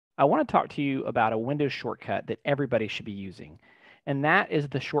I want to talk to you about a Windows shortcut that everybody should be using. And that is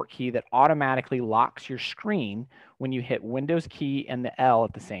the short key that automatically locks your screen when you hit Windows key and the L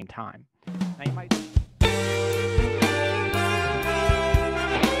at the same time. Now you might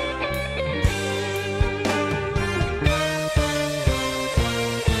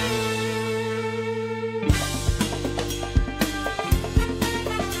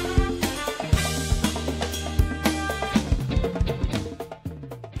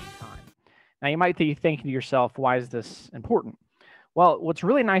Now you might be thinking to yourself, why is this important? Well, what's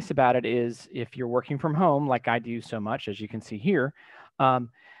really nice about it is if you're working from home, like I do so much, as you can see here, I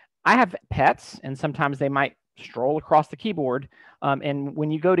have pets, and sometimes they might stroll across the keyboard. And when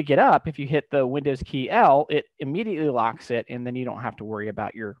you go to get up, if you hit the Windows key L, it immediately locks it, and then you don't have to worry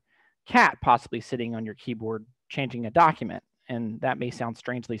about your cat possibly sitting on your keyboard changing a document. And that may sound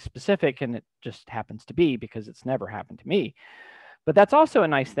strangely specific, and it just happens to be because it's never happened to me. But that's also a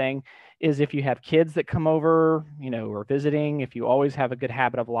nice thing is if you have kids that come over, or visiting, if you always have a good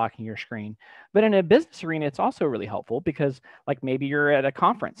habit of locking your screen. But in a business arena, it's also really helpful because like maybe you're at a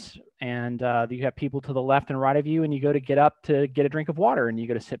conference and you have people to the left and right of you, and you go to get up to get a drink of water, and you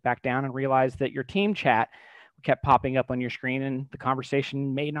go to sit back down and realize that your team chat kept popping up on your screen, and the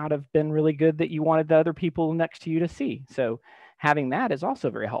conversation may not have been really good that you wanted the other people next to you to see. So having that is also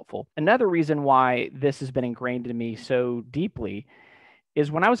very helpful. Another reason why this has been ingrained in me so deeply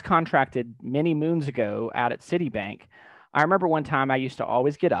is when I was contracted many moons ago out at Citibank, I remember one time I used to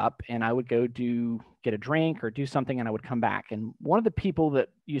always get up and I would go get a drink or do something, and I would come back. And one of the people that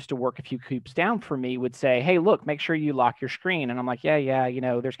used to work a few coops down from me would say, "Hey, look, make sure you lock your screen." And I'm like, yeah,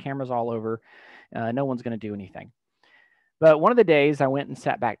 there's cameras all over. No one's going to do anything. But one of the days I went and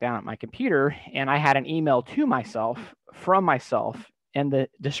sat back down at my computer, and I had an email to myself from myself. And the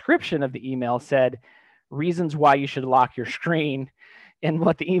description of the email said, "Reasons why you should lock your screen." And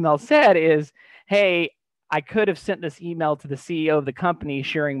what the email said is, "Hey, I could have sent this email to the CEO of the company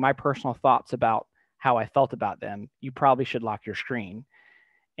sharing my personal thoughts about how I felt about them. You probably should lock your screen."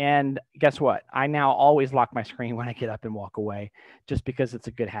 And guess what? I now always lock my screen when I get up and walk away, just because it's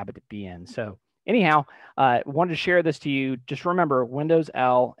a good habit to be in. So anyhow, wanted to share this to you. Just remember Windows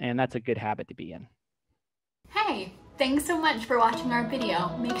L, and that's a good habit to be in. Hey, thanks so much for watching our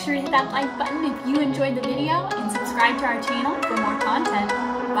video. Make sure to hit that like button if you enjoyed the video and subscribe to our channel for more content.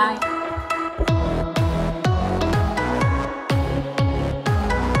 Bye.